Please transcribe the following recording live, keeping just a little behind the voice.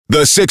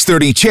The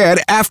 6:30 CHED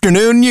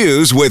Afternoon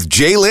News with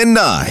Jaylen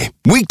Nye.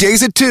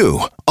 Weekdays at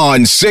 2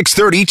 on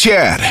 6:30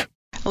 CHED.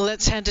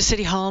 Let's head to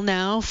City Hall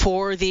now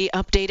for the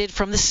updated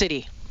from the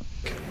city.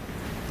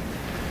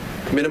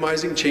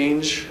 Minimizing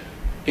change,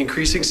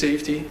 increasing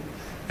safety,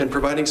 and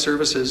providing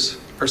services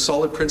are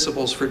solid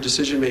principles for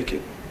decision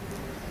making.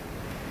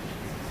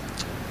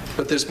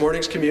 But this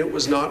morning's commute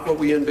was not what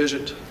we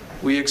envisioned.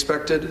 We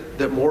expected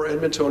that more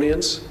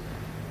Edmontonians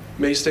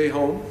may stay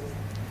home,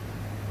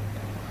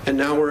 and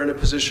now we're in a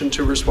position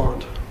to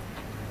respond.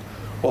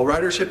 While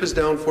ridership is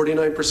down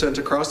 49%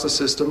 across the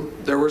system,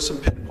 there were some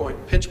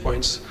pinch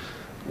points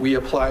we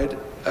applied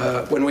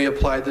when we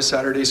applied the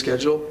Saturday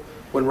schedule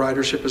when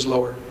ridership is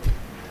lower.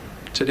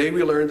 Today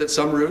we learned that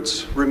some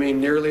routes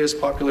remain nearly as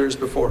popular as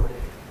before.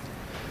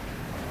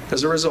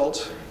 As a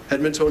result,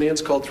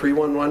 Edmontonians called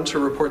 311 to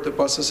report that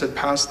buses had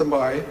passed them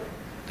by.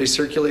 They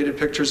circulated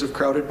pictures of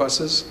crowded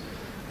buses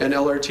and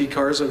LRT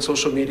cars on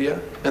social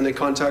media, and they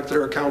contacted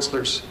our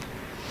councillors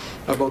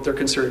about their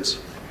concerns.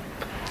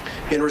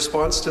 In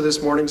response to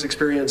this morning's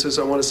experiences,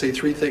 I want to say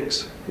three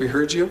things. We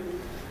heard you.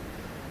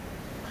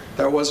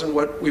 That wasn't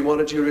what we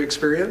wanted you to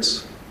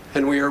experience,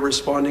 and we are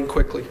responding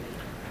quickly.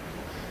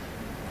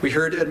 We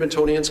heard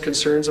Edmontonians'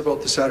 concerns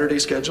about the Saturday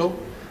schedule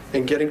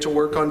and getting to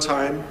work on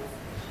time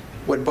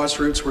when bus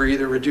routes were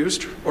either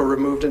reduced or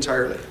removed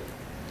entirely.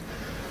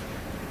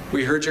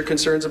 We heard your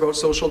concerns about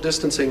social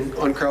distancing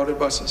on crowded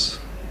buses,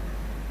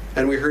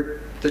 and we heard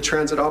the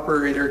transit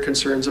operator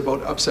concerns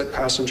about upset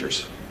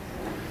passengers.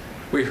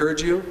 We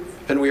heard you,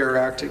 and we are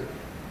acting.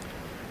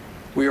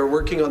 We are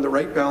working on the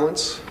right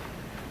balance,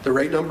 the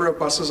right number of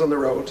buses on the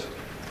road,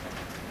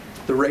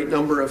 the right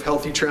number of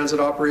healthy transit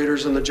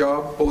operators on the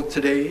job, both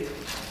today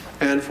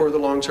and for the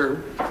long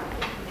term,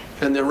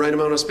 and the right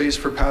amount of space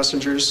for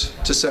passengers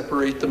to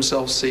separate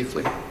themselves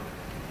safely.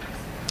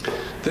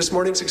 This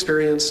morning's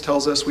experience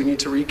tells us we need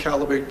to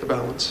recalibrate the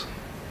balance.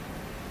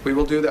 We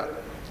will do that.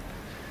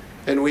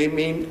 And we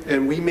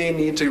may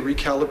need to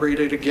recalibrate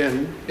it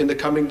again in the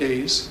coming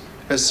days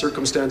as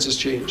circumstances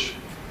change.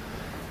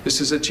 This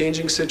is a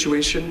changing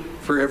situation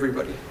for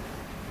everybody.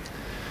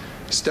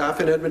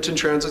 Staff in Edmonton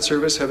Transit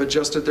Service have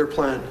adjusted their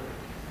plan.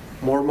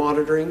 More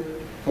monitoring,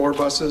 more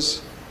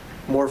buses,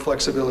 more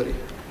flexibility.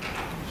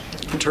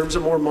 In terms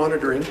of more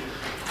monitoring,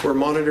 we're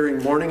monitoring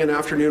morning and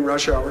afternoon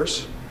rush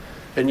hours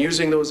and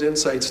using those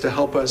insights to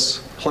help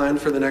us plan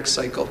for the next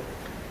cycle.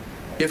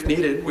 If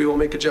needed, we will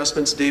make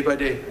adjustments day by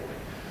day.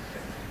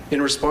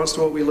 In response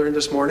to what we learned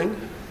this morning,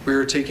 we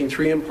are taking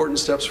three important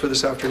steps for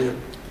this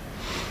afternoon.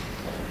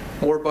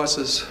 More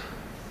buses.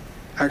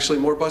 Actually,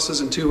 more buses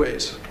in two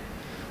ways.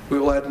 We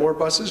will add more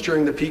buses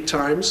during the peak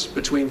times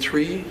between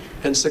 3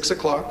 and 6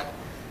 o'clock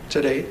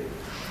today.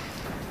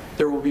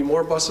 There will be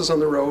more buses on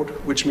the road,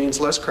 which means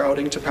less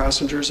crowding to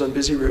passengers on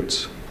busy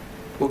routes.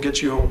 We'll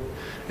get you home.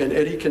 And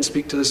Eddie can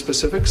speak to the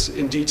specifics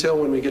in detail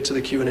when we get to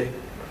the Q&A.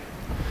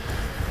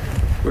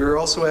 We are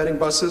also adding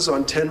buses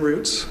on 10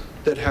 routes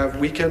that have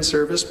weekend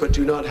service but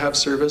do not have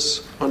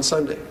service on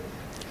Sunday.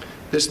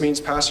 This means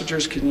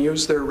passengers can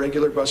use their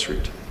regular bus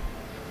route.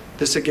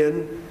 This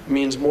again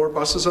means more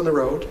buses on the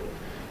road,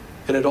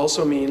 and it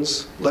also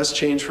means less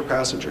change for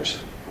passengers.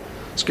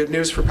 It's good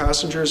news for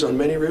passengers on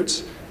many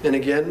routes, and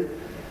again,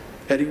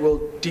 Eddie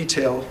will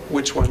detail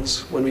which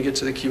ones when we get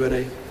to the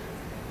Q&A.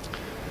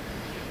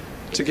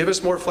 To give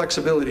us more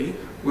flexibility,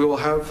 we will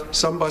have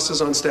some buses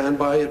on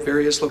standby at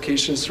various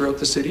locations throughout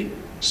the city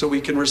so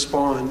we can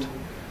respond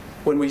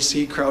when we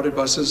see crowded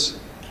buses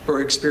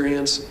or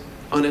experience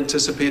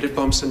unanticipated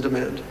bumps in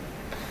demand.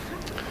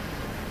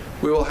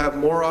 We will have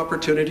more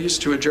opportunities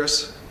to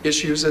address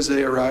issues as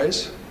they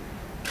arise,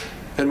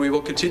 and we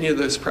will continue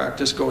this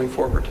practice going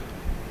forward.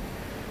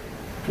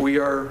 We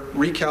are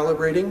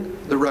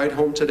recalibrating the ride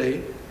home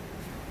today,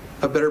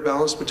 a better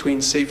balance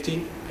between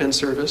safety and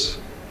service.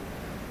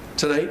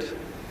 Tonight,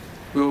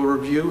 we will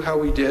review how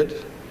we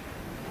did,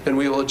 and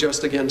we will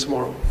adjust again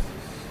tomorrow.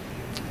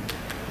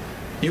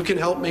 You can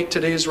help make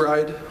today's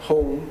ride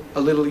home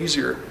a little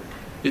easier.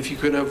 If you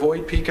can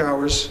avoid peak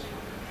hours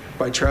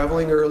by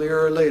traveling earlier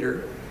or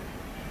later,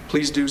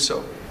 please do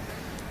so.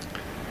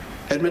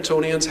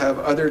 Edmontonians have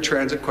other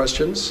transit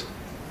questions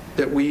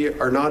that we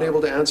are not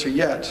able to answer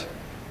yet,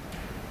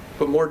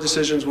 but more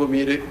decisions will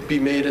be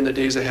made in the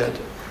days ahead.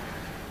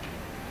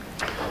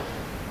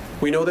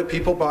 We know that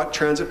people bought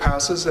transit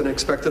passes and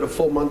expected a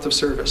full month of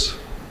service.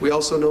 We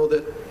also know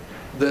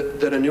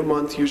that a new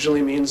month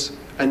usually means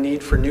a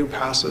need for new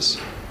passes.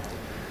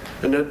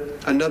 And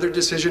another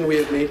decision we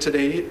have made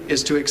today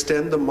is to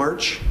extend the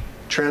March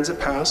transit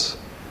pass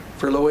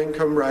for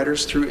low-income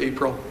riders through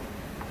April.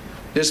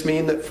 This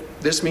means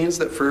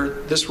that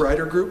for this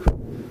rider group,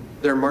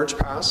 their March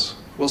pass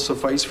will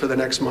suffice for the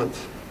next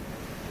month.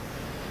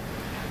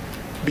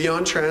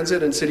 Beyond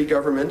transit and city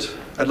government,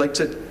 I'd like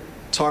to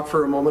talk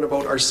for a moment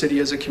about our city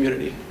as a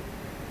community.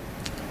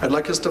 I'd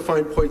like us to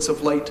find points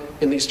of light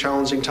in these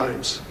challenging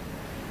times.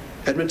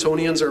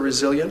 Edmontonians are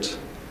resilient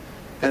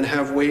and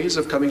have ways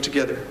of coming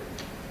together.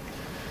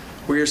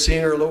 We are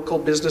seeing our local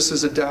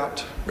businesses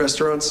adapt.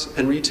 Restaurants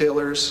and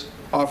retailers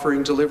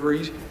offering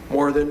delivery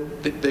more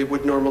than they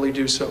would normally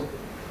do so.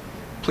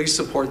 Please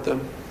support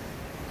them.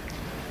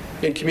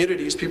 In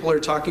communities, people are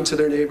talking to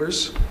their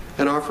neighbors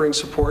and offering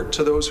support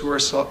to those who are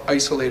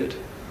isolated,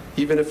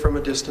 even if from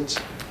a distance.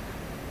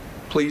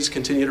 Please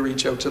continue to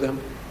reach out to them.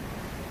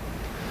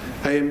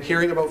 I am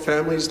hearing about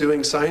families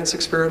doing science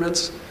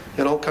experiments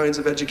and all kinds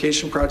of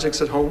education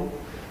projects at home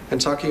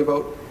and talking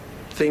about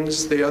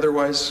things they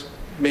otherwise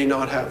may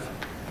not have.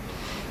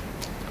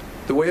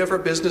 The way our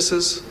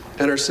businesses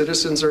and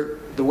citizens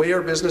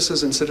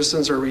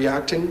are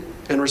reacting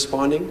and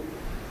responding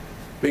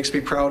makes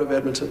me proud of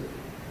Edmonton.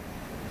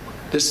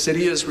 This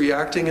city is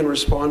reacting and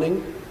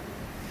responding,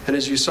 and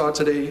as you saw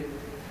today,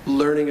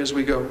 learning as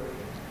we go.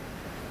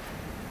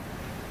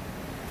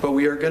 But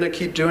we are going to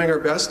keep doing our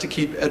best to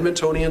keep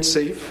Edmontonians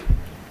safe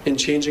in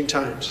changing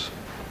times.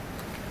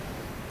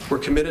 We're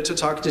committed to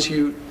talking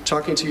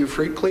to you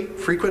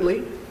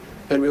frequently,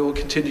 and we will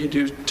continue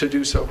to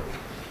do so.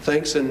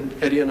 Thanks, and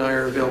Eddie and I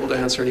are available to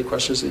answer any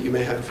questions that you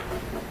may have.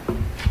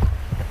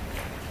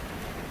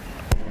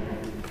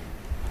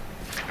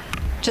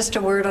 Just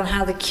a word on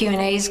how the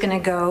Q&A is going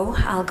to go.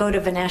 I'll go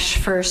to Vinesh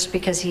first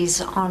because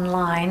he's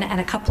online, and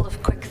a couple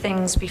of quick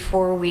things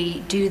before we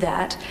do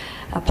that.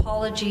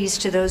 Apologies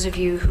to those of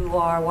you who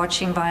are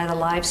watching via the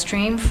live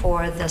stream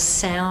for the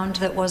sound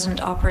that wasn't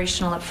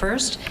operational at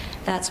first.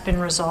 That's been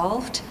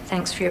resolved.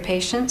 Thanks for your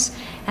patience.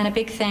 And a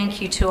big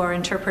thank you to our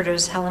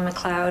interpreters, Helen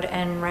McLeod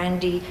and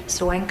Randy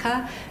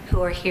Swenka,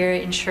 who are here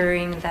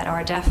ensuring that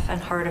our deaf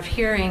and hard of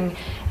hearing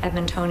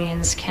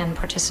Edmontonians can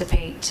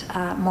participate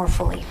more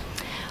fully.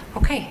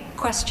 Okay,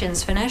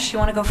 questions. Vinesh, you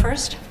want to go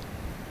first?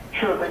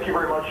 Sure, thank you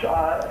very much.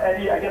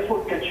 Eddie, I guess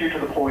we'll get you to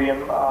the podium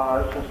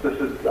since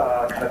this is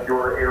kind of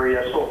your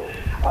area. So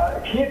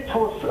can you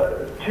tell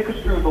us, take us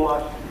through the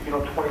last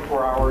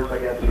 24 hours, I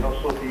guess,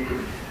 so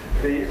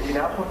the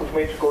announcement was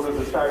made to go to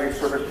the Saturday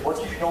service. What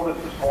did you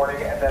notice this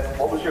morning, and then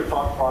what was your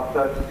thought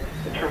process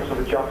in terms of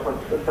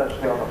adjustments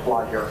essentially on the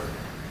fly here?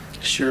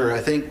 Sure. I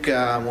think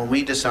when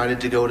we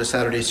decided to go to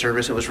Saturday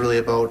service, it was really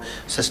about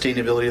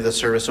sustainability of the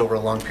service over a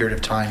long period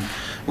of time.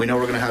 We know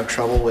we're going to have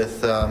trouble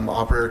with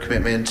operator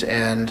commitment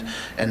and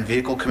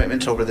vehicle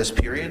commitment over this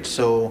period,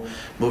 so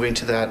moving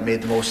to that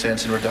made the most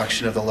sense in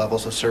reduction of the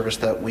levels of service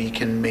that we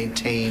can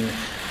maintain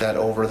that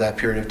over that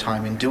period of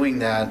time. In doing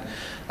that,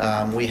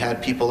 we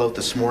had people out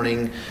this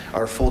morning.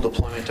 Our full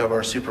deployment of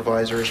our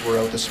supervisors were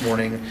out this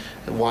morning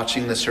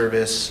watching the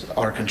service.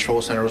 Our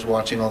control center was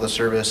watching all the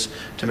service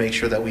to make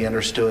sure that we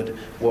understood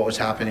what was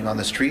happening on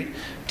the street,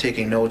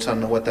 taking notes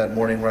on what that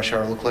morning rush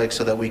hour looked like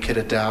so that we could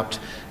adapt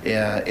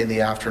in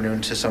the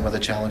afternoon to some of the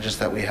challenges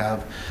that we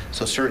have.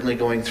 So certainly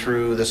going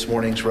through this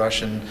morning's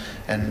rush, and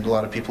a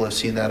lot of people have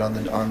seen that on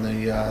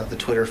the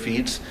Twitter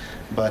feeds,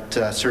 but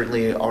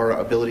certainly our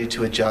ability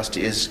to adjust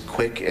is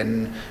quick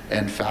and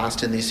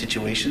fast in these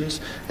situations,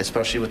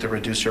 especially with the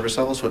reduced service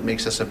levels, what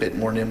makes us a bit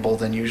more nimble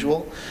than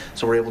usual.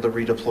 So we're able to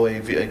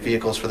redeploy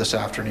vehicles for this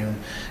afternoon,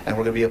 and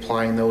we're going to be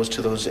applying those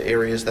to those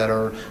areas that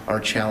are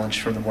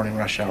challenged from the morning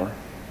rush hour.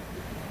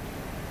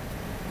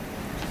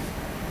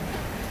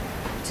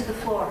 To the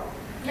floor.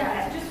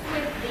 Yeah, so just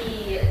with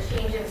the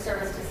change in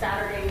service to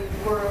Saturday,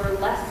 were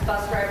less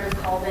bus drivers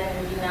called in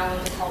and you now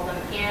need to call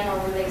them in, or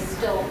were they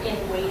still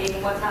in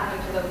waiting? What's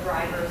happening to those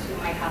drivers who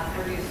might have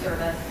reduced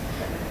service?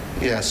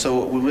 Yeah,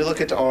 so when we look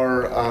at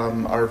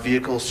our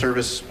vehicle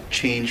service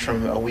change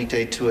from a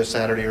weekday to a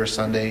Saturday or a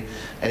Sunday,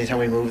 anytime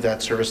we move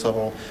that service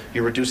level,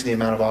 you're reducing the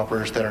amount of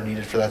operators that are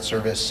needed for that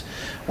service.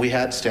 We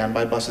had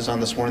standby buses on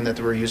this morning that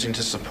we were using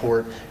to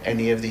support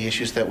any of the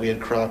issues that we had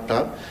cropped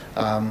up.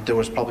 There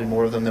was probably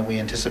more of them than we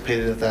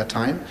anticipated at that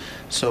time.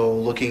 So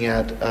looking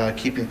at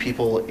keeping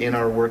people in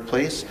our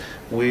workplace,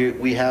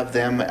 we have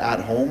them at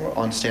home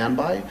on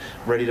standby,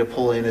 ready to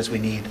pull in as we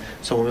need.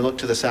 So when we look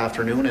to this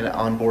afternoon and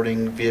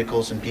onboarding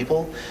vehicles and people,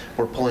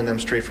 we're pulling them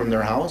straight from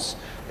their house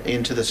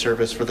into the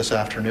service for this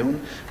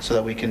afternoon so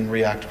that we can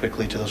react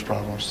quickly to those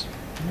problems.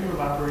 Can you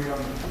elaborate on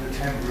the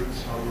 10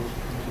 routes, how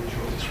those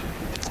chose?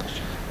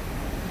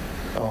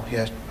 Oh,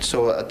 yeah.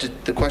 So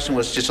the question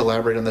was just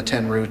elaborate on the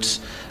 10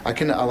 routes. I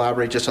can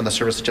elaborate just on the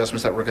service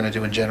adjustments that we're going to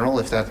do in general,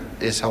 if that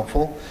is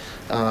helpful.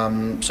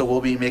 So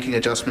we'll be making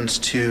adjustments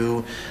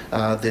to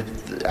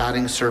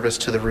adding service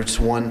to the routes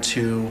 1,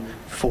 2,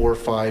 4,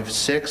 5,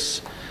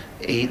 6,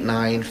 8,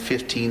 9,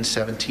 15,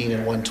 17, and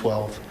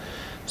 112.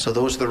 So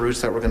those are the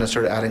routes that we're going to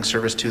start adding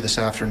service to this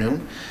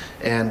afternoon.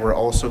 And we're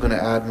also going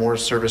to add more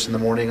service in the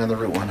morning on the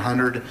Route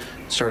 100,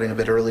 starting a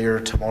bit earlier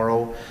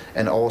tomorrow,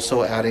 and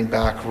also adding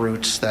back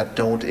routes that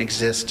don't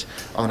exist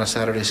on a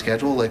Saturday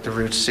schedule, like the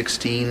routes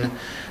 16,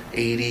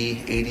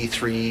 80,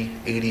 83,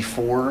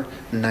 84,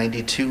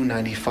 92,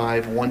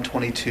 95,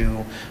 122,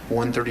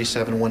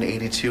 137,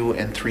 182,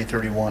 and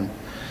 331.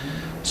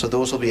 So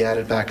those will be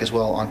added back as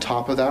well. On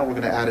top of that, we're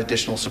going to add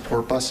additional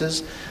support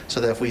buses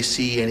so that if we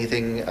see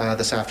anything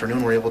this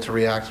afternoon, we're able to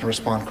react and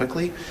respond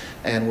quickly.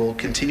 And we'll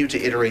continue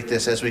to iterate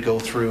this as we go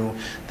through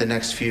the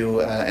next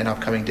few and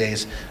upcoming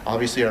days.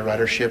 Obviously, our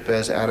ridership,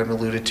 as Adam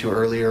alluded to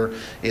earlier,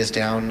 is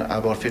down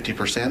about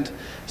 50%.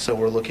 So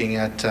we're looking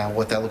at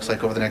what that looks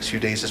like over the next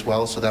few days as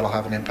well. So that'll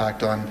have an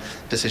impact on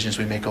decisions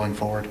we make going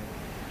forward.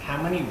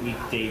 How many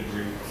weekday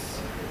routes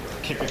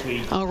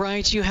typically? All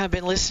right, you have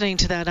been listening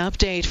to that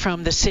update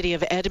from the City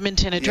of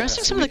Edmonton,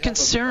 addressing some of the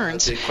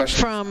concerns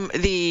from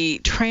the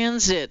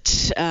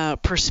transit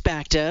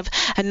perspective.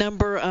 A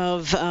number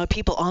of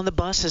people on the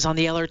buses, on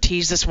the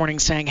LRTs this morning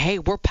saying, hey,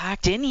 we're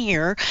packed in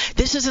here.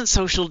 This isn't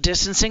social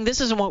distancing. This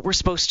isn't what we're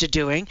supposed to be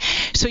doing.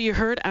 So you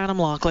heard Adam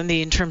Laughlin,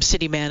 the interim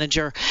city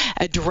manager,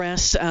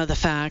 address the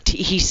fact.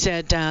 He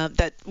said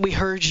that we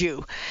heard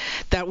you.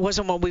 That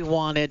wasn't what we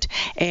wanted,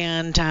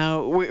 and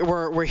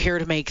we're here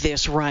to make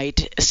this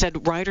right. Said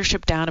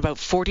ridership down about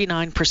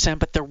 49%,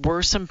 but there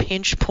were some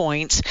pinch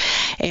points,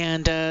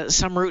 and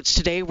some routes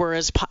today were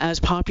as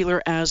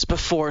popular as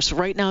before. So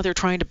right now they're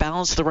trying to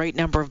balance the right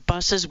number of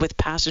buses with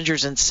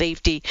passengers and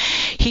safety.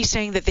 He's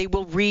saying that they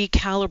will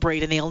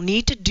recalibrate, and they'll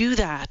need to do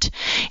that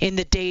in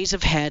the days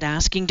ahead,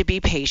 asking to be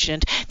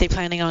patient. They're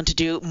planning on to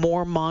do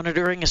more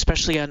monitoring,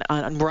 especially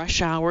on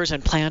rush hours,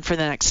 and plan for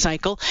the next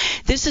cycle.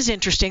 This is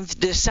interesting.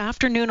 This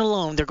afternoon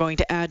alone, they're going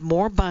to add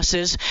more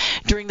buses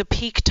during the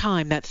peak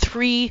time, that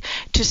 3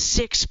 to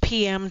 6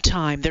 p.m.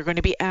 time. They're going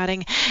to be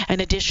adding an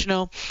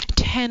additional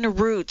 10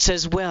 routes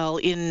as well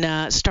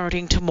in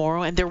starting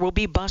tomorrow, and there will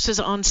be buses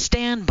on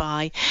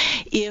standby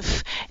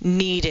if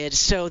needed.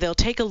 So they'll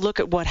take a look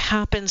at what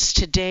happens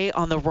today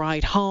on the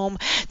ride home,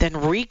 then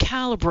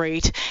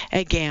recalibrate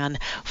again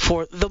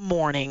for the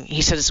morning.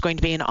 He said it's going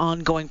to be an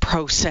ongoing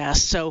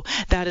process. So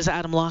that is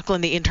Adam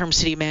Laughlin, the interim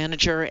city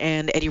manager,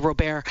 and Eddie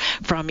Robert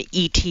from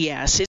ETS.